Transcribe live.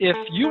If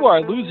you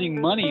are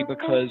losing money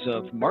because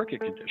of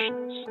market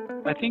conditions,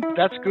 I think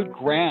that's good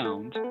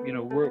ground.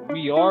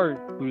 We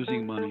are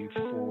losing money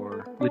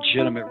for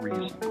legitimate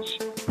reasons.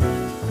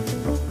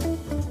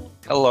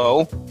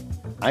 Hello,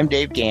 I'm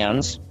Dave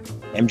Gans,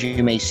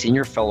 MGMA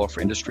Senior Fellow for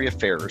Industry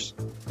Affairs,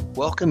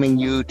 welcoming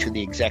you to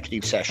the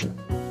Executive Session,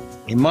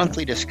 a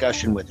monthly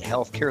discussion with a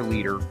healthcare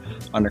leader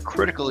on a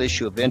critical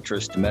issue of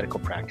interest to medical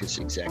practice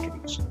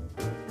executives.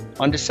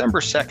 On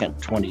December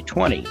 2nd,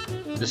 2020,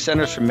 the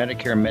Centers for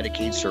Medicare and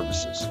Medicaid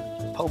Services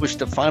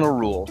published a final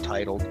rule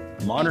titled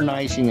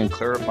Modernizing and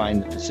Clarifying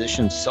the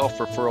Physician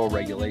Self-Referral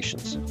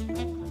Regulations.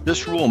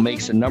 This rule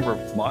makes a number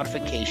of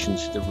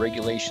modifications to the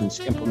regulations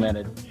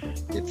implemented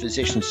the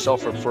Physician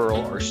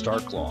Self-Referral or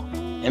STARC law.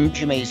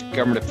 MGMA's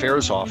Government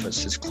Affairs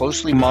Office has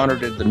closely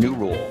monitored the new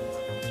rule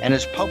and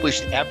has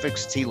published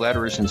advocacy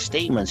letters and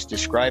statements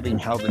describing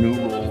how the new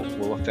rule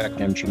will affect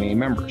MGMA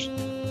members.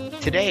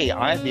 Today,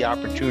 I have the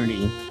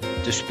opportunity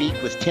to speak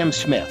with Tim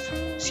Smith,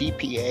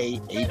 CPA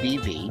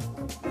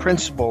ABV,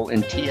 principal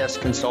in TS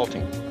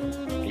Consulting,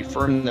 a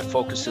firm that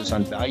focuses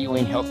on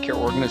valuing healthcare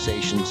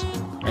organizations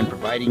and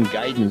providing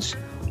guidance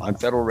on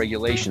federal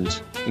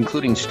regulations,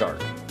 including STARC.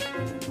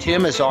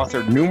 Tim has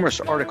authored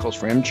numerous articles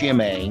for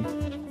MGMA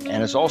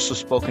and has also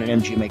spoken at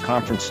MGMA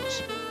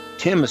conferences.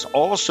 Tim is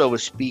also a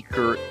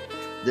speaker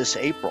this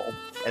April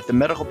at the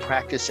Medical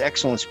Practice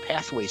Excellence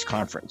Pathways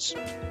Conference,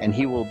 and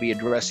he will be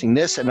addressing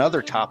this and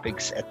other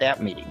topics at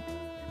that meeting.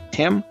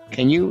 Tim,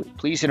 can you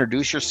please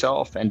introduce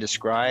yourself and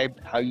describe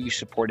how you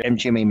support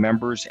MGMA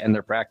members and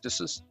their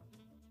practices?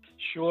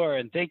 Sure,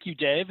 and thank you,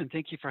 Dave, and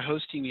thank you for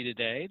hosting me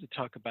today to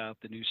talk about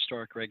the new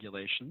STARC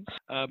regulations.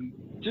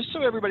 Just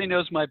so everybody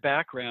knows my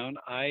background,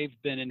 I've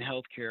been in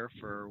healthcare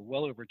for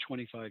well over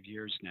 25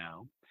 years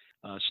now.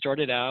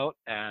 Started out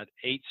at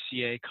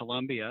HCA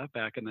Columbia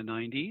back in the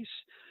 90s,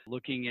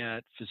 looking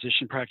at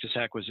physician practice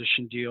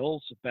acquisition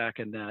deals back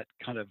in that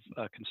kind of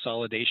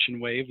consolidation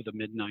wave of the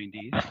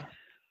mid-90s,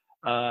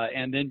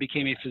 and then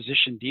became a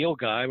physician deal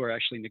guy where I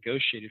actually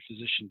negotiated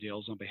physician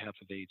deals on behalf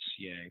of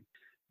HCA.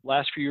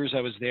 Last few years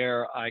I was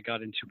there, I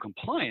got into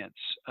compliance,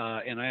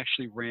 and I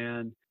actually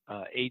ran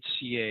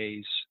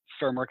HCA's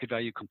fair market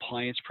value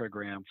compliance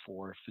program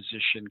for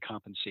physician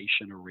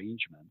compensation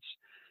arrangements.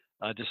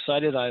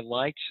 Decided I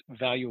liked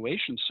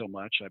valuation so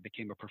much, I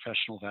became a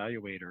professional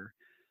valuator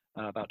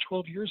about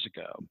 12 years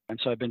ago. And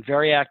so I've been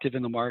very active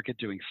in the market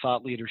doing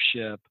thought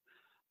leadership.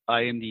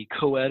 I am the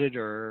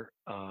co-editor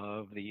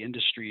of the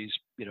industry's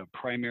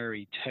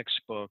primary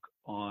textbook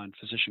on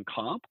physician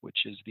comp, which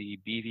is the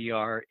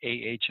BVR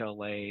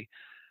AHLA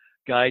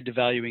Guide to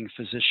Valuing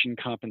Physician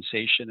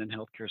Compensation and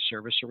Healthcare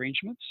Service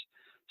Arrangements.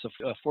 It's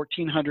a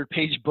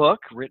 1,400-page book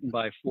written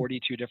by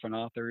 42 different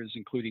authors,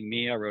 including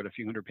me. I wrote a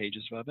few hundred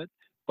pages of it.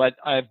 But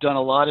I've done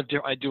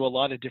I do a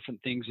lot of different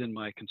things in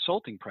my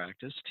consulting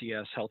practice,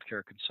 TS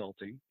Healthcare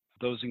Consulting.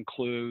 Those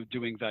include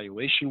doing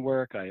valuation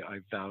work. I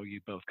value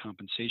both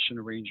compensation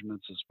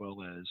arrangements as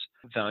well as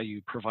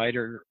value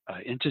provider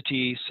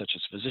entities such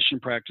as physician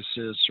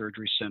practices,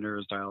 surgery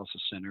centers, dialysis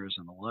centers,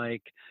 and the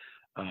like.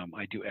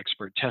 I do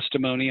expert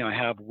testimony. I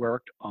have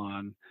worked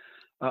on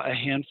a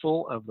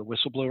handful of the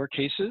whistleblower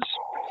cases.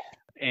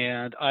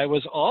 And I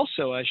was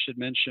also, I should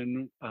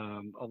mention,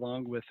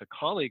 along with a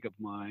colleague of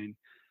mine,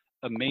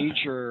 a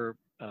major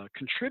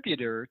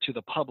contributor to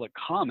the public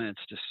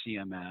comments to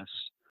CMS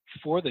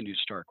for the new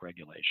STARC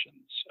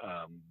regulations.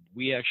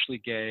 We actually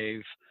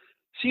gave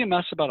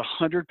CMS about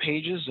 100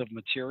 pages of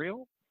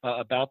material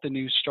about the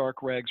new STARC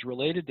regs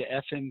related to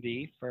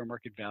FMV, fair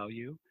market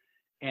value,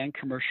 and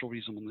commercial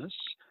reasonableness.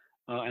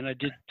 And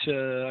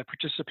I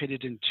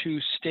participated in 2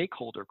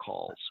 stakeholder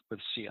calls with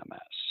CMS.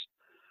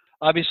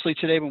 Obviously,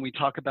 today when we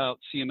talk about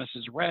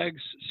CMS's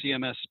regs,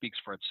 CMS speaks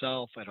for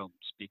itself. I don't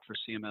speak for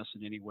CMS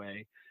in any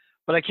way.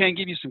 But I can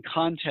give you some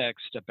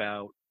context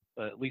about,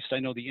 at least I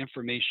know the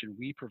information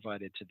we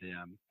provided to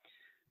them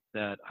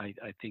that I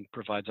think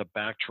provides a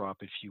backdrop,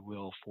 if you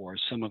will, for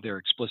some of their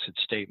explicit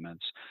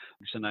statements.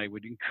 And I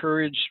would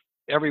encourage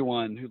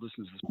everyone who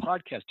listens to this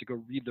podcast to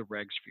go read the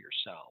regs for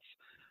yourself.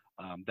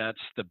 That's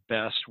the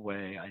best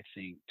way, I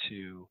think,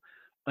 to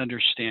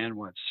understand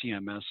what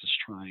CMS is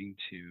trying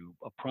to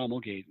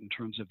promulgate in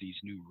terms of these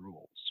new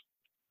rules.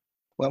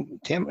 Well,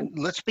 Tim,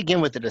 let's begin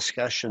with a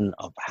discussion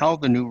of how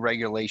the new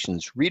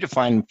regulations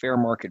redefine fair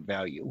market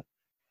value,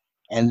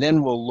 and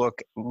then we'll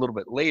look a little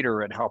bit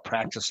later at how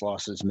practice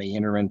losses may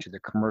enter into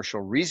the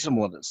commercial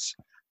reasonableness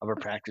of a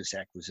practice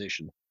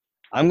acquisition.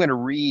 I'm going to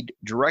read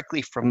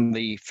directly from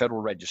the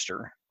Federal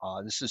Register.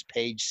 This is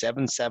page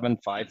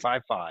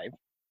 77555,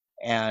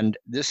 and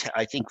this,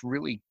 I think,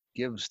 really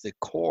gives the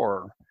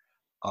core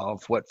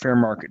of what fair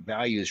market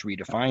value is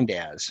redefined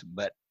as.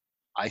 But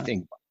I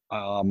think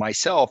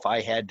myself, I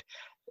had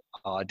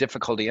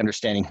difficulty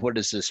understanding what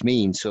does this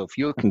mean. So if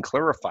you can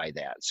clarify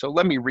that. So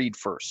let me read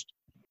first.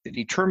 The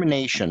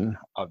determination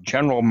of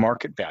general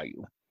market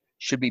value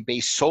should be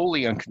based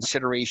solely on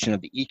consideration of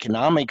the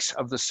economics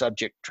of the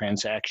subject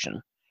transaction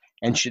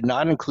and should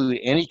not include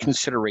any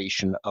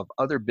consideration of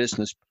other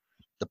business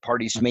the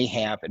parties may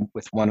have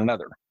with one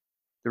another.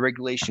 The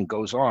regulation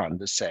goes on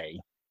to say,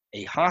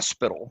 A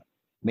hospital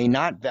may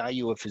not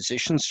value a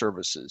physician's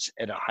services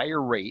at a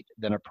higher rate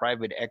than a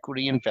private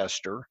equity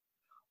investor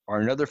or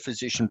another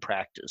physician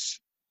practice,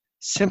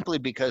 simply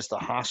because the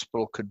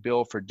hospital could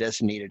bill for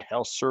designated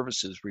health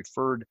services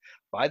referred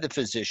by the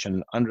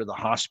physician under the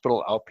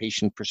hospital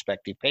outpatient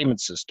prospective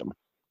payment system,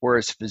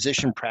 whereas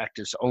physician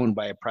practice owned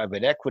by a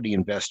private equity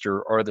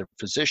investor or other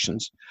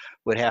physicians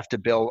would have to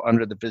bill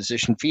under the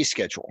physician fee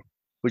schedule,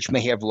 which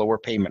may have lower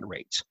payment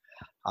rates.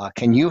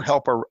 Can you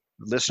help our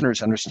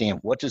listeners understand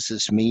what does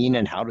this mean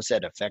and how does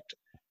that affect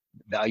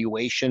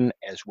valuation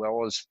as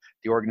well as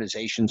the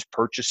organization's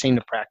purchasing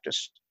the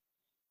practice?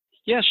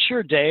 Yeah,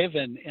 sure, Dave.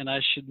 And I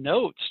should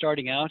note,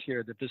 starting out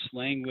here, that this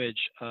language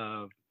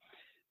of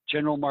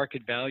general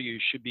market value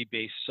should be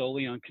based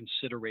solely on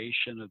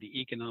consideration of the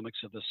economics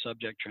of the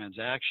subject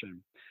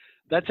transaction.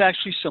 That's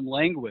actually some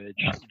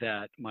language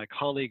that my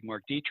colleague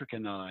Mark Dietrich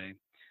and I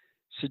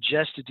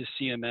suggested to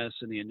CMS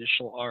in the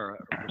initial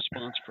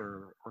response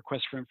for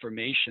request for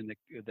information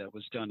that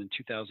was done in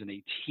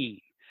 2018.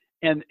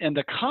 And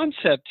the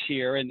concept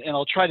here, and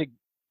I'll try to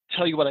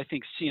tell you what I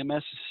think CMS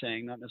is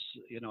saying, not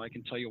necessarily, I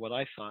can tell you what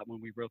I thought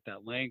when we wrote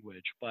that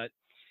language. But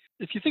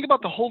if you think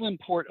about the whole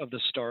import of the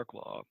Stark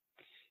Law,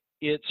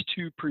 it's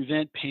to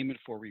prevent payment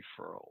for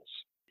referrals.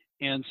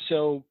 And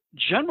so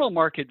general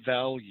market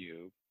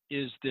value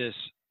is this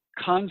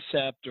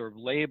concept or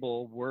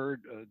label,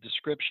 word,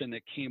 description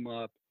that came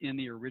up in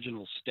the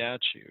original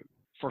statute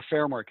for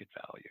fair market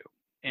value.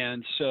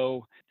 And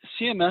so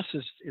CMS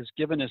is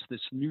given us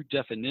this new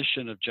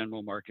definition of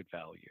general market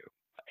value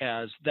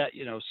as that,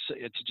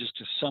 it's just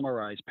to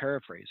summarize,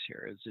 paraphrase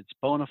here, is it's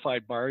bona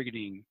fide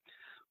bargaining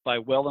by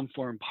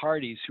well-informed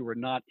parties who are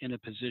not in a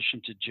position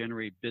to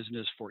generate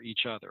business for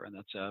each other. And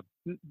that's a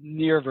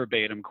near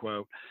verbatim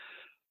quote.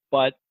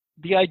 But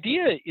the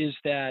idea is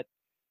that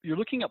you're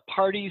looking at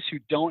parties who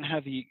don't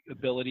have the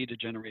ability to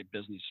generate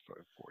business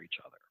for each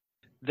other.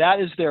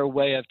 That is their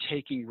way of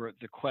taking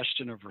the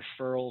question of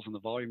referrals and the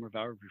volume of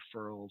our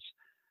referrals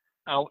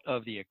out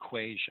of the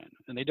equation.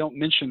 And they don't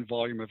mention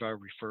volume of our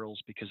referrals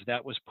because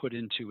that was put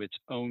into its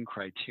own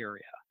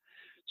criteria.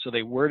 So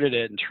they worded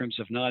it in terms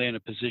of not in a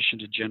position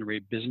to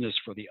generate business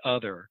for the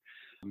other,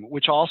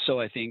 which also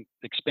I think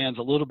expands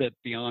a little bit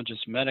beyond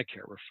just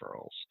Medicare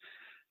referrals.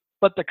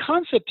 But the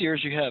concept here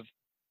is you have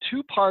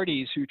two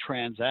parties who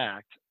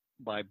transact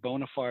by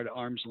bona fide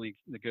arm's length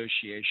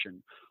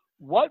negotiation.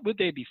 What would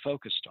they be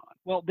focused on?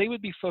 Well, they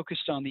would be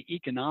focused on the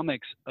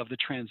economics of the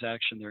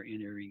transaction they're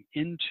entering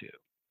into.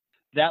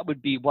 That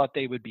would be what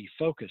they would be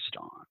focused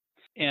on.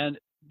 And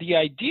the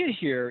idea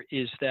here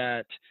is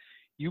that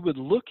you would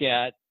look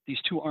at these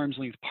two arm's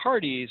length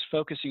parties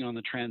focusing on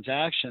the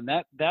transaction.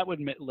 That would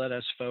let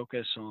us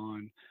focus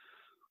on,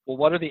 well,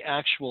 what are the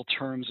actual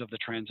terms of the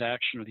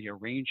transaction or the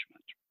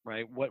arrangement,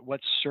 right? What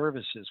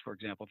services, for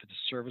example, if it's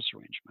a service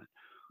arrangement,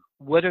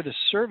 what are the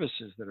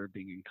services that are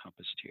being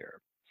encompassed here?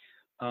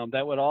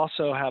 That would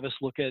also have us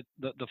look at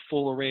the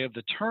full array of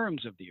the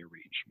terms of the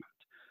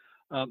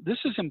arrangement. This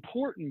is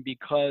important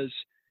because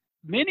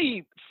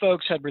many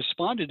folks had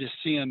responded to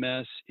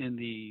CMS in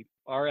the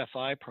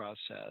RFI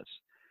process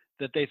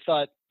that they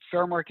thought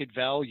fair market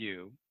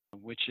value,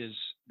 which is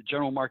the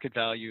general market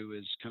value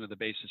is kind of the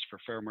basis for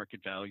fair market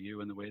value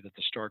and the way that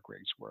the Stark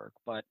regs work.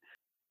 But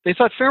they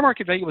thought fair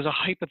market value was a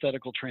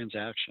hypothetical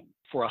transaction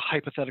for a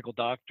hypothetical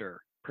doctor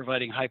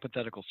providing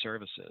hypothetical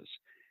services.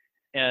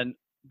 And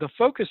the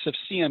focus of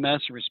CMS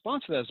in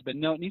response to that has been,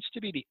 no, it needs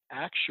to be the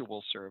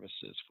actual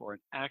services for an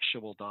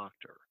actual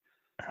doctor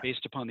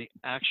based upon the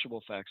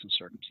actual facts and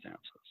circumstances.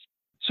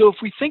 So if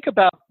we think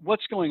about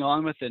what's going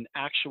on with an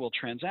actual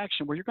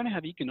transaction, where you're going to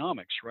have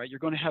economics, right? You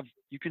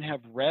can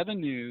have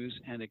revenues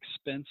and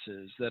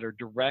expenses that are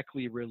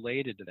directly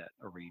related to that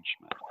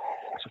arrangement.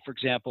 So for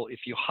example,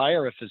 if you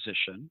hire a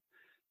physician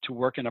to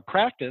work in a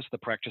practice, the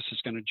practice is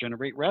going to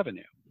generate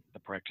revenue. The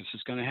practice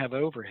is going to have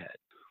overhead.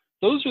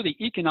 Those are the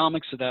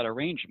economics of that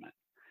arrangement.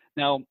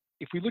 Now,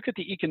 if we look at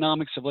the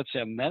economics of, let's say,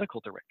 a medical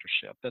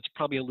directorship, that's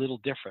probably a little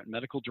different.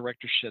 Medical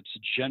directorships,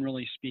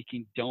 generally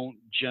speaking, don't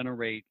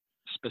generate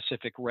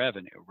specific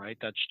revenue, right?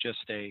 That's just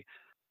a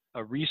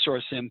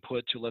resource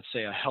input to, let's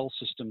say, a health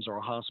system's or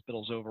a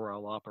hospital's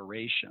overall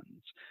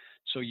operations.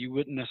 So you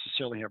wouldn't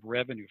necessarily have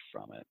revenue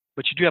from it,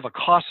 but you do have a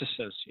cost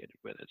associated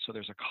with it. So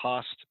there's a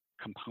cost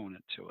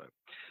component to it.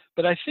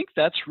 But I think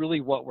that's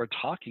really what we're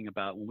talking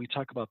about when we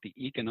talk about the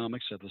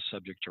economics of the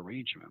subject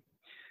arrangement.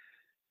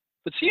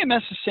 But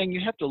CMS is saying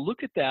you have to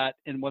look at that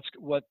in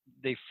what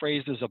they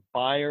phrased as a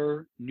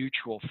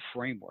buyer-neutral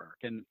framework.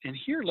 And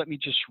here, let me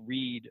just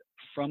read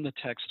from the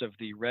text of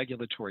the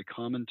regulatory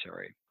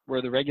commentary,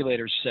 where the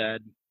regulators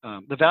said,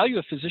 the value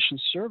of physician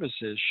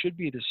services should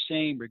be the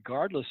same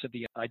regardless of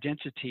the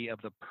identity of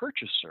the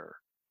purchaser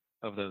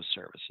of those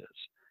services.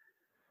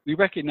 We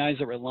recognize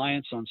that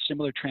reliance on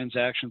similar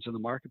transactions in the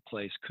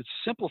marketplace could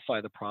simplify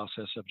the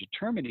process of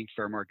determining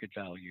fair market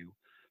value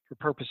for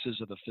purposes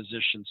of the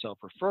physician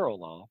self-referral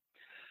law,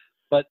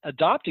 but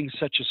adopting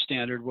such a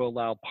standard will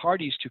allow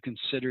parties to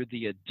consider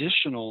the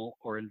additional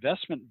or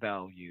investment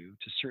value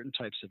to certain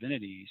types of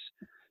entities,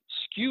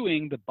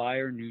 skewing the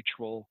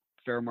buyer-neutral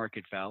fair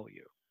market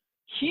value.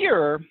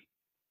 Here,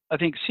 I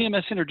think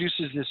CMS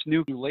introduces this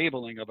new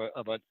labeling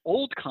of an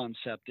old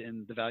concept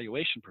in the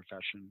valuation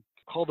profession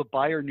called the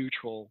buyer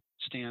neutral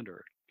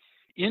standard.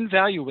 In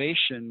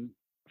valuation,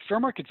 fair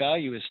market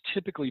value has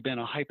typically been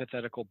a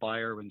hypothetical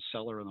buyer and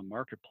seller in the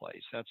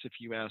marketplace. That's if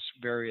you ask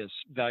various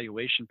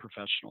valuation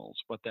professionals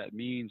what that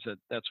means,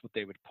 that's what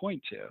they would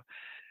point to.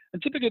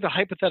 And typically the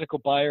hypothetical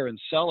buyer and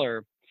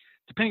seller,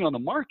 depending on the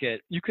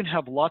market, you can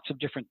have lots of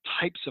different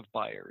types of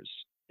buyers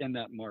in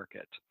that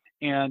market.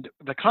 And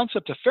the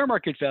concept of fair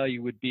market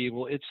value would be,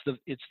 well, it's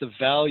the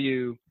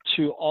value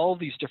to all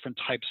these different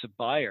types of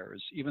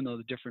buyers, even though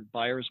the different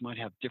buyers might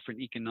have different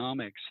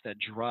economics that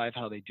drive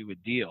how they do a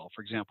deal.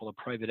 For example, a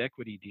private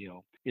equity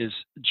deal is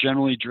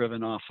generally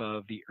driven off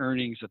of the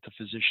earnings that the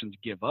physicians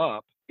give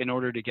up in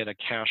order to get a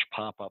cash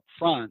pop up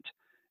front.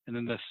 And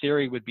then the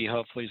theory would be,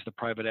 hopefully, as the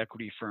private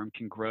equity firm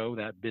can grow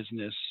that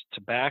business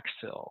to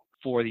backfill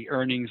for the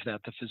earnings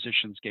that the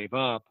physicians gave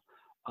up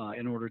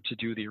in order to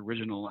do the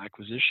original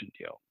acquisition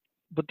deal.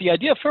 But the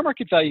idea of fair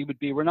market value would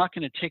be, we're not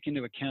going to take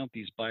into account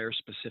these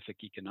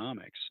buyer-specific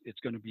economics. It's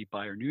going to be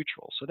buyer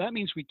neutral. So that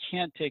means we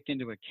can't take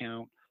into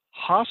account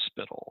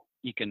hospital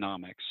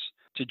economics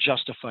to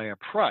justify a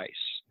price.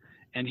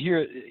 And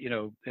here,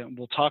 and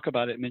we'll talk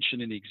about it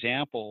mentioned in the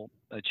example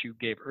that you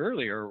gave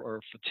earlier, or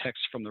the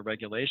text from the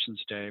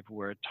regulations, Dave,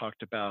 where it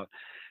talked about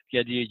the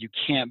idea you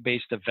can't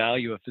base the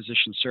value of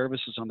physician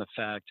services on the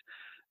fact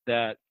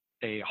that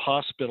a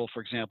hospital,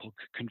 for example,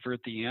 could convert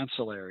the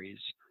ancillaries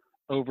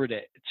over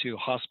to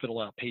hospital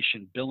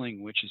outpatient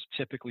billing, which is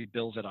typically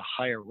bills at a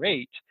higher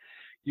rate.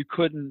 You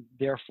couldn't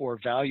therefore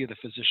value the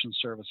physician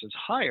services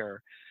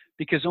higher,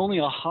 because only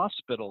a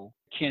hospital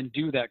can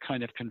do that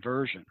kind of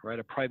conversion, right?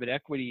 A private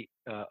equity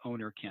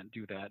owner can't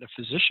do that. A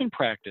physician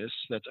practice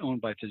that's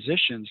owned by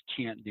physicians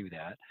can't do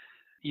that.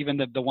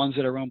 Even the ones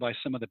that are owned by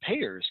some of the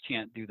payers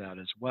can't do that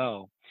as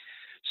well.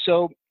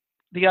 So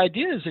the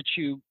idea is that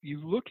you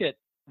look at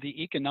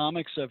the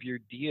economics of your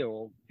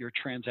deal, your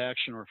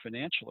transaction or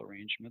financial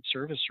arrangement,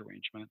 service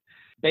arrangement,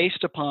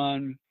 based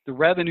upon the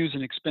revenues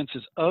and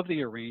expenses of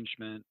the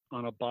arrangement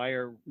on a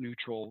buyer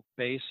neutral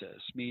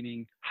basis,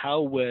 meaning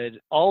how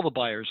would all the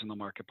buyers in the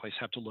marketplace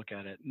have to look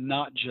at it,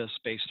 not just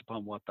based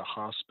upon what the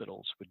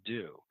hospitals would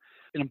do.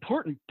 An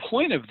important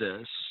point of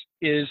this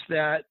is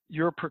that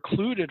you're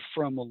precluded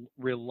from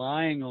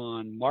relying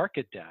on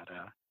market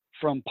data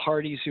from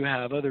parties who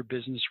have other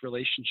business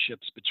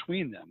relationships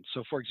between them.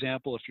 So for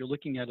example, if you're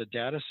looking at a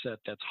data set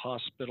that's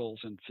hospitals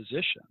and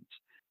physicians,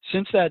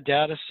 since that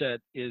data set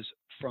is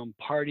from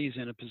parties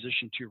in a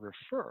position to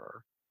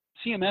refer,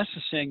 CMS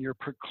is saying you're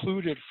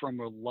precluded from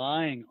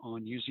relying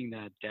on using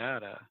that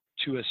data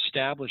to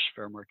establish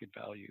fair market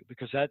value,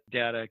 because that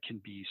data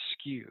can be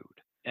skewed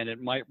and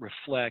it might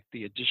reflect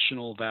the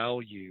additional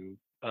value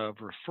of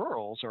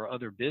referrals or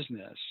other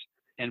business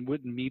and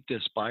wouldn't meet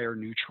this buyer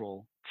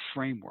neutral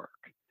framework.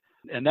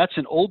 And that's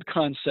an old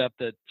concept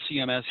that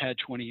CMS had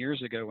 20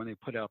 years ago when they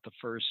put out the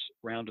first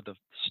round of the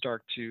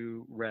Stark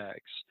II regs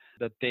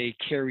that they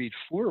carried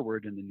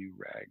forward in the new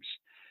regs.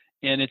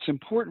 And it's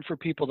important for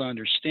people to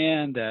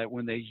understand that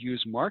when they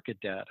use market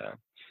data,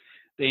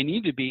 they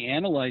need to be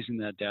analyzing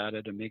that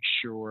data to make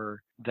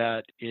sure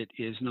that it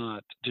is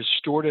not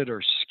distorted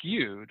or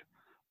skewed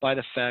by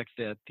the fact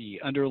that the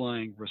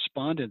underlying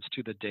respondents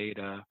to the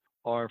data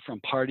are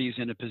from parties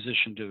in a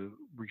position to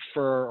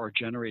refer or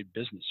generate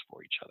business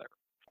for each other.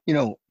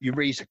 You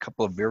raise a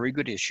couple of very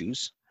good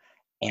issues,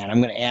 and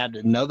I'm going to add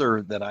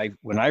another that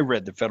when I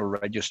read the Federal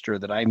Register,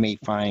 that I may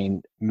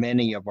find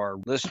many of our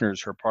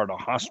listeners who are part of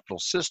hospital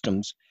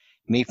systems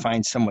may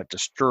find somewhat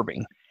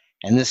disturbing,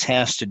 and this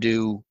has to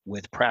do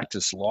with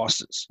practice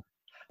losses.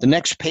 The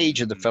next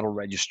page of the Federal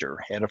Register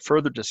had a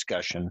further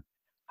discussion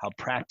how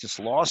practice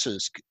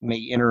losses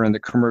may enter in the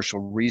commercial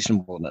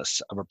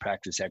reasonableness of a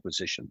practice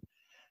acquisition.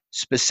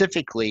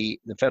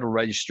 Specifically, the Federal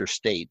Register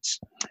states,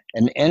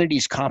 an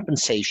entity's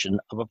compensation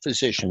of a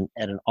physician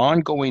at an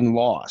ongoing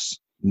loss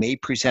may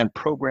present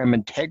program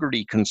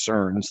integrity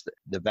concerns.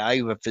 The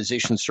value of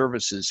physician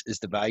services is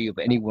the value of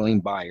any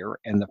willing buyer,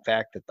 and the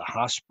fact that the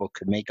hospital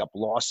could make up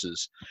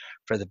losses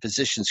for the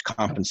physician's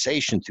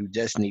compensation through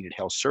designated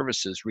health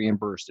services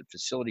reimbursed at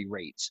facility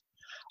rates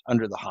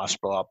under the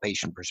hospital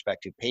outpatient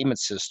prospective payment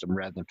system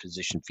rather than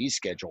physician fee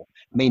schedule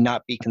may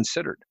not be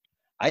considered.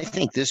 I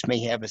think this may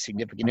have a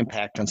significant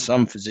impact on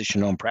some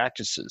physician-owned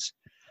practices.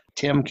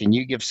 Tim, can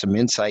you give some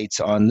insights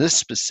on this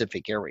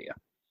specific area?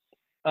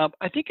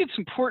 I think it's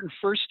important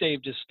first,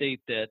 Dave, to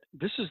state that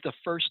this is the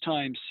first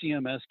time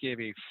CMS gave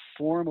a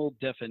formal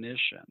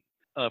definition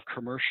of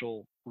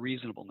commercial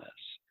reasonableness.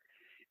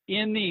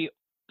 In the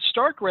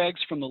Stark regs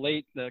from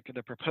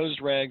the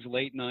proposed regs,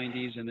 late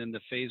 90s, and then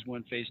the phase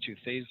 1, phase 2,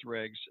 phase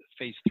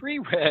 3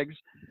 regs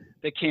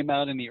that came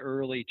out in the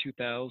early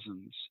 2000s,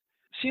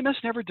 CMS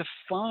never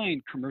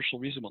defined commercial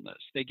reasonableness.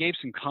 They gave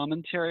some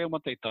commentary on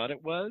what they thought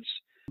it was,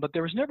 but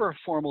there was never a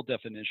formal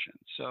definition.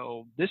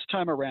 So this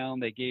time around,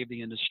 they gave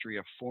the industry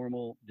a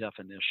formal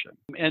definition.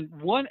 And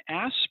one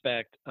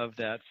aspect of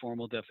that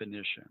formal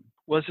definition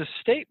was a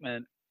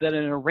statement that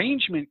an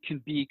arrangement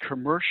can be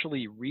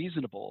commercially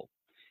reasonable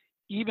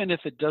even if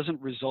it doesn't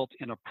result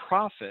in a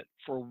profit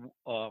for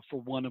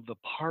one of the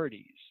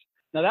parties.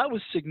 Now, that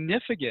was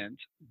significant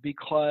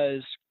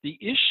because the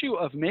issue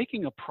of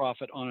making a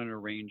profit on an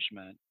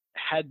arrangement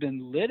had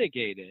been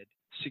litigated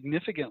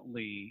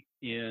significantly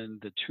in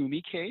the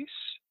Toomey case,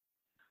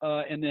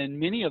 and then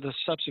many of the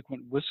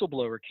subsequent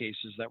whistleblower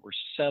cases that were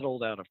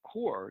settled out of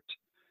court.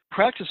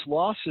 Practice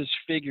losses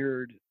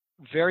figured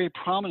very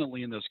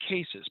prominently in those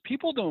cases.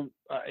 People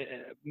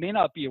may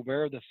not be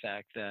aware of the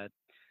fact that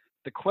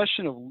the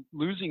question of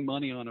losing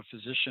money on a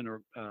physician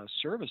or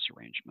service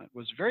arrangement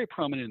was very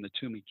prominent in the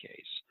Toomey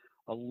case.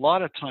 A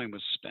lot of time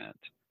was spent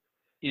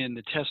in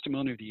the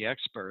testimony of the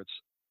experts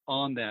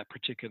on that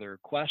particular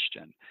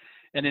question.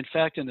 And in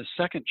fact, in the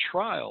second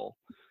trial,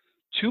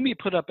 Toomey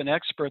put up an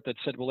expert that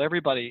said, well,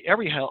 every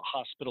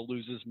hospital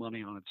loses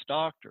money on its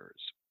doctors.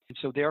 And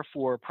so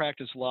therefore,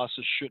 practice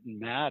losses shouldn't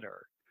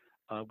matter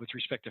with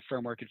respect to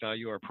fair market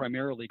value or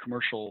primarily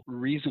commercial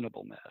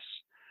reasonableness.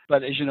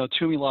 But as you know,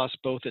 Toomey lost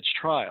both its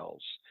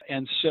trials.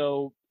 And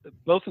so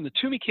both in the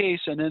Toomey case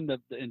and then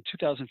in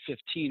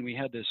 2015, we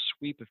had this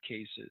sweep of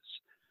cases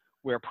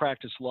where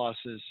practice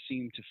losses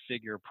seemed to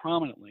figure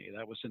prominently.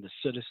 That was in the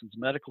Citizens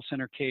Medical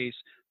Center case,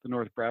 the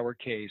North Broward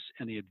case,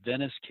 and the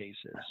Adventist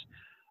cases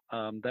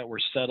that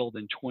were settled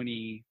in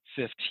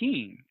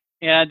 2015.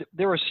 And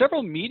there were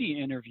several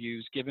media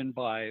interviews given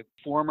by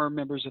former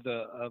members of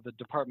the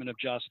Department of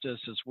Justice,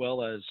 as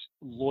well as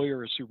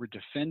lawyers who were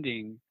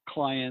defending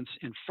clients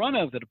in front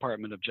of the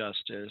Department of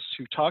Justice,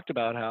 who talked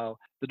about how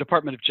the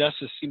Department of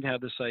Justice seemed to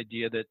have this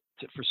idea that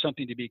for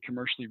something to be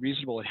commercially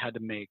reasonable, it had to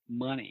make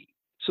money.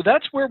 So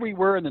that's where we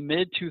were in the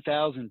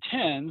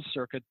mid-2010s,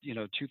 circa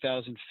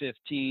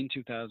 2015,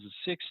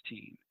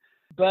 2016.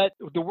 But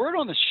the word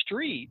on the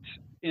street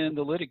in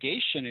the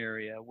litigation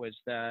area was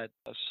that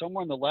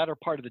somewhere in the latter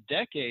part of the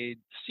decade,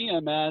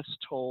 CMS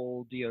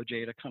told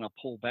DOJ to kind of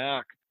pull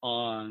back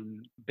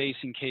on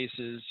basing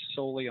cases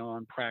solely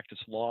on practice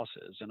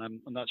losses. And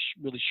I'm not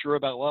really sure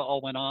about what all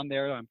went on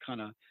there. I'm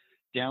kind of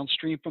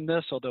downstream from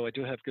this, although I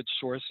do have good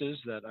sources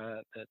that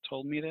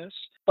told me this.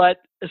 But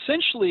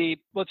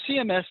essentially, what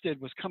CMS did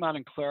was come out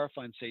and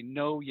clarify and say,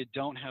 no, you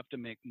don't have to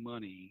make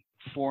money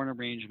for an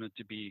arrangement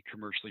to be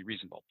commercially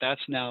reasonable.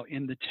 That's now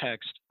in the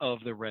text of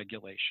the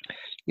regulations.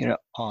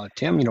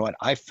 Tim, you know what?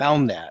 I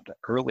found that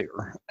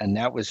earlier, and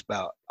that was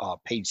about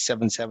page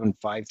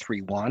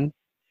 77531. And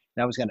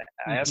I was going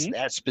to ask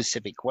that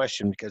specific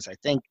question because I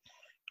think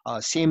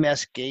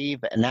CMS gave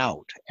an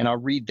out, and I'll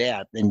read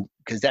that then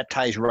because that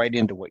ties right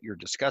into what you're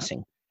discussing.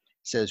 It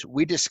says,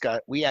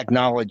 we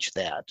acknowledge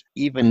that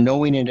even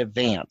knowing in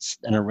advance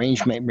an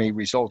arrangement may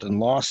result in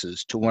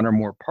losses to one or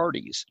more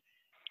parties,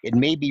 it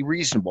may be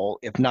reasonable,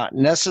 if not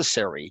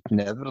necessary, to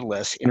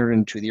nevertheless enter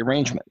into the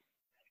arrangement.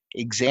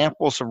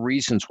 Examples of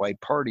reasons why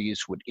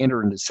parties would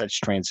enter into such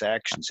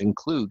transactions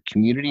include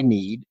community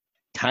need,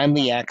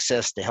 timely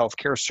access to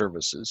healthcare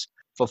services,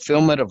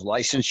 fulfillment of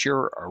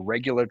licensure or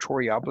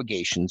regulatory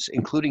obligations,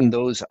 including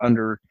those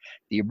under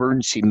the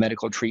Emergency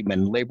Medical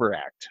Treatment and Labor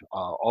Act,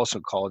 also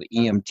called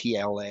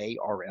EMTLA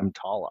or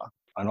EMTALA,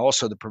 and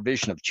also the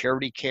provision of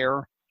charity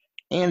care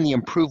and the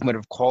improvement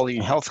of quality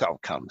and health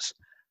outcomes.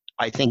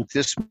 I think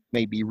this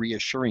may be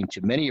reassuring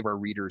to many of our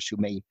readers who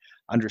may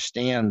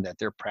understand that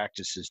their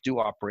practices do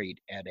operate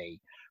at a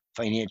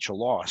financial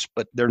loss,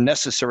 but they're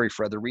necessary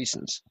for other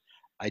reasons.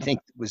 I think,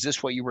 was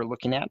this what you were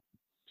looking at?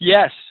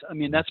 Yes, I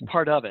mean, that's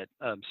part of it.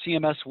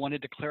 CMS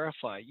wanted to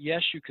clarify,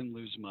 yes, you can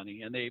lose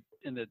money. And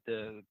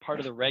the part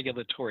of the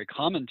regulatory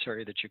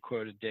commentary that you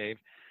quoted, Dave,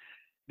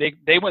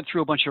 they went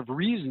through a bunch of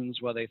reasons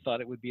why they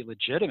thought it would be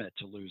legitimate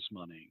to lose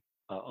money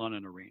on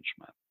an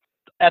arrangement.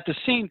 At the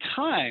same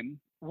time,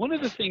 one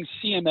of the things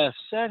CMS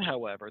said,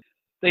 however,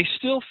 they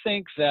still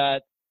think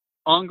that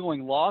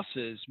ongoing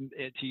losses,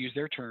 to use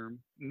their term,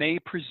 may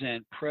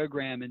present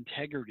program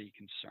integrity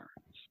concerns.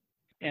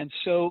 And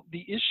so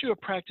the issue of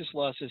practice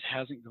losses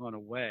hasn't gone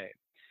away.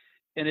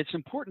 And it's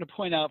important to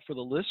point out for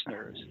the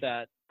listeners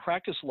that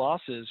practice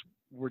losses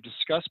were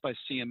discussed by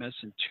CMS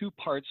in two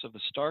parts of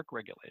the Stark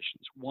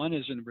regulations. One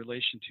is in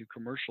relation to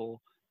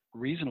commercial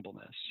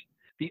reasonableness.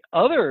 The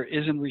other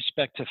is in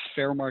respect to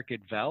fair market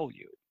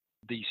value.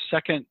 The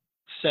second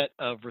set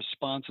of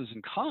responses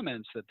and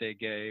comments that they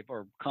gave,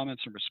 or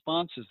comments and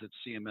responses that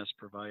CMS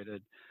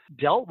provided,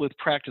 dealt with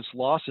practice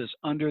losses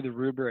under the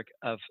rubric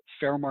of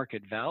fair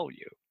market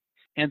value.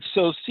 And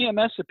so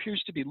CMS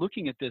appears to be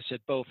looking at this at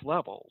both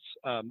levels,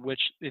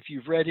 which if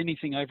you've read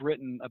anything I've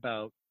written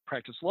about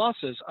practice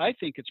losses, I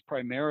think it's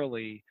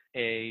primarily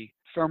a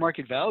fair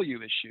market value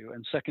issue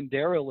and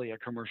secondarily a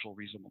commercial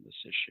reasonableness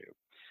issue.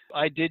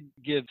 I did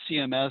give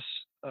CMS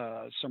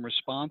some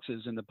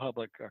responses in the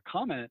public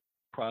comment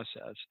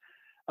process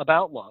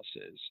about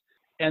losses.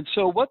 And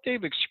so what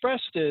they've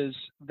expressed is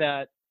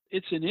that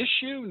it's an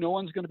issue. No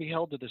one's going to be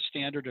held to the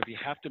standard of you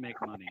have to make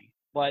money,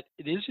 but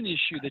it is an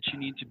issue that you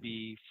need to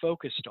be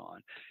focused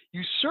on.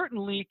 You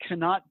certainly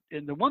cannot,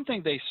 and the one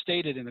thing they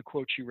stated in the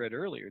quote you read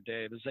earlier,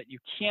 Dave, is that you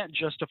can't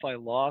justify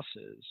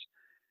losses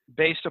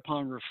based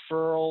upon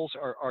referrals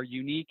or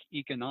unique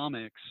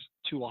economics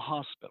to a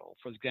hospital.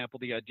 For example,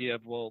 the idea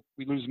of, well,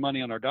 we lose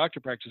money on our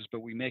doctor practice,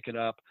 but we make it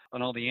up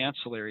on all the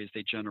ancillaries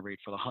they generate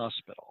for the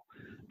hospital.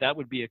 That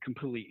would be a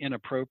completely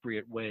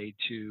inappropriate way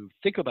to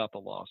think about the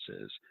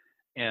losses.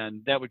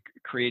 And that would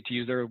create, to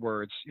use their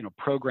words,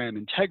 program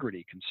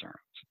integrity concerns.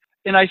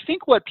 And I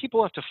think what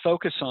people have to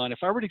focus on, if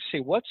I were to say,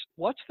 what's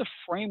the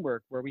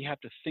framework where we have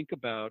to think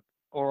about,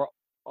 or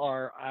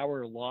are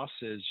our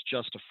losses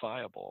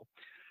justifiable?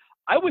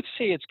 I would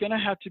say it's going to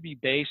have to be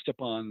based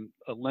upon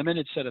a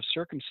limited set of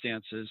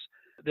circumstances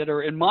that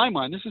are, in my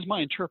mind, this is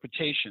my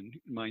interpretation,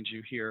 mind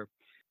you here,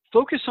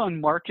 focus on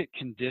market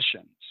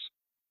conditions.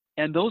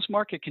 And those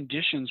market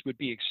conditions would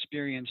be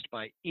experienced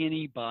by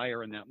any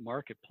buyer in that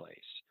marketplace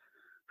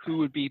who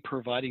would be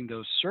providing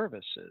those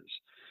services.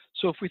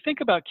 So if we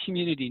think about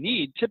community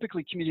need,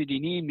 typically community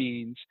need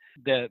means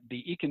that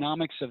the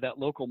economics of that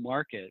local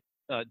market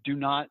do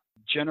not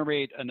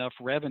generate enough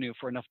revenue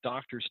for enough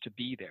doctors to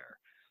be there.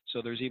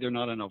 So there's either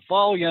not enough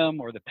volume,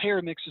 or the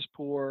payer mix is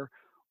poor,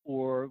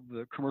 or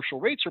the commercial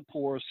rates are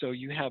poor, so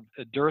you have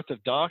a dearth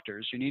of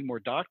doctors. You need more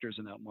doctors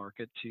in that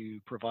market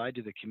to provide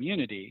to the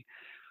community.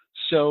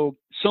 So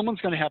someone's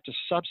going to have to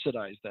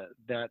subsidize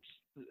that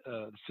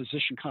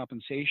physician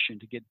compensation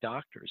to get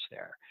doctors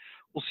there.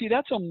 Well, see,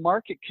 that's a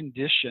market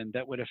condition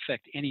that would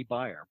affect any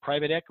buyer.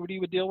 Private equity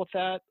would deal with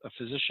that, a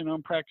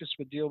physician-owned practice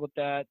would deal with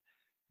that,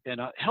 and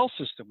a health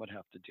system would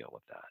have to deal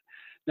with that.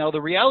 Now,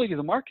 the reality of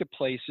the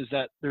marketplace is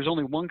that there's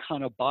only one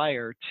kind of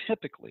buyer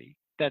typically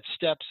that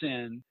steps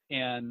in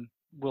and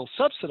will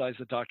subsidize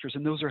the doctors,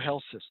 and those are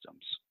health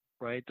systems,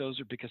 right? Those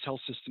are because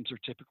health systems are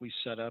typically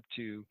set up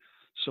to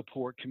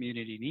support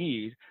community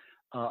need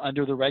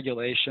under the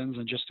regulations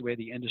and just the way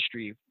the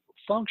industry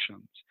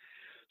functions.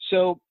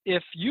 So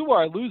if you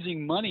are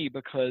losing money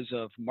because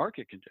of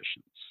market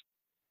conditions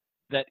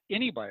that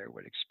any buyer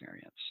would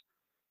experience,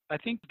 I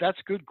think that's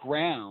good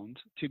ground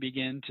to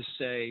begin to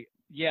say,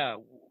 yeah,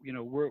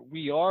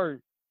 we are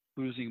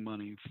losing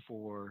money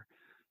for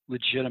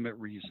legitimate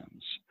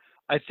reasons.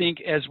 I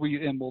think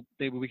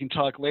maybe we can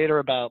talk later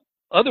about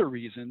other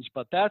reasons,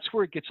 but that's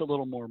where it gets a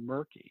little more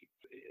murky.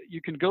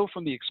 You can go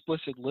from the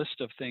explicit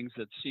list of things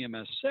that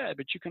CMS said,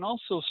 but you can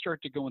also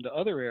start to go into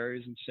other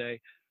areas and say,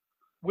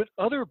 would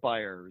other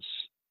buyers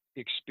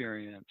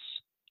experience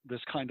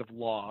this kind of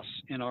loss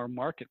in our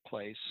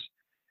marketplace?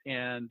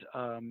 And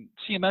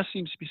CMS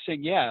seems to be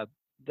saying, yeah,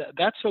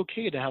 that's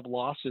okay to have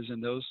losses in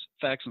those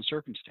facts and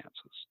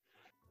circumstances.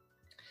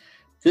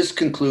 This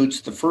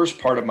concludes the first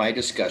part of my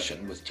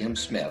discussion with Tim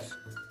Smith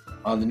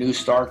on the new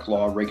Stark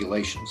Law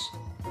regulations.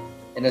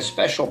 In a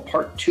special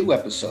Part 2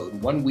 episode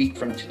 1 week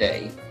from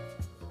today,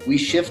 we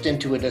shift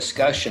into a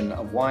discussion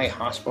of why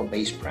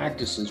hospital-based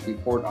practices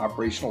report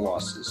operational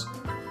losses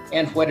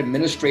and what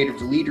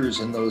administrative leaders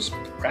in those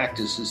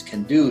practices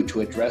can do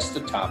to address the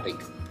topic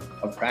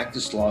of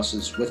practice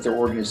losses with their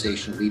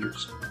organization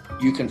leaders.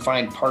 You can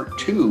find Part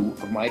 2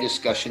 of my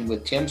discussion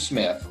with Tim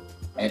Smith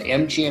at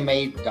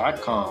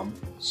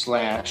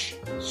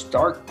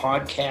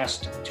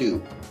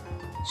mgma.com/StarkPodcast2.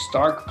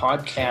 Stark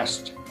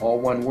Podcast, all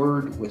one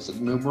word with the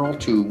numeral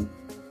 2,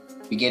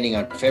 beginning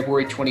on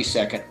February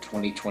 22nd,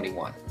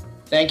 2021.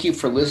 Thank you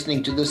for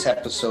listening to this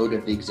episode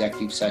of the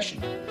Executive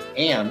Session.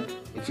 And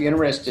if you're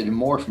interested in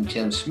more from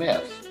Tim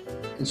Smith,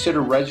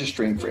 consider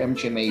registering for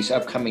MGMA's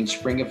upcoming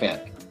spring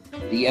event,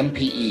 the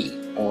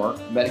MPE, or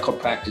Medical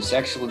Practice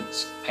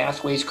Excellence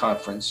Pathways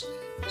Conference,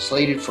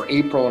 slated for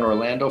April in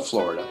Orlando,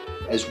 Florida,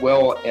 as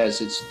well as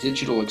its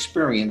digital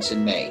experience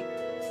in May.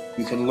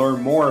 You can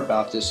learn more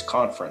about this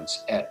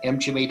conference at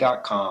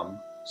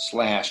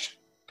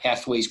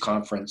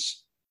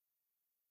mgma.com/pathwaysconference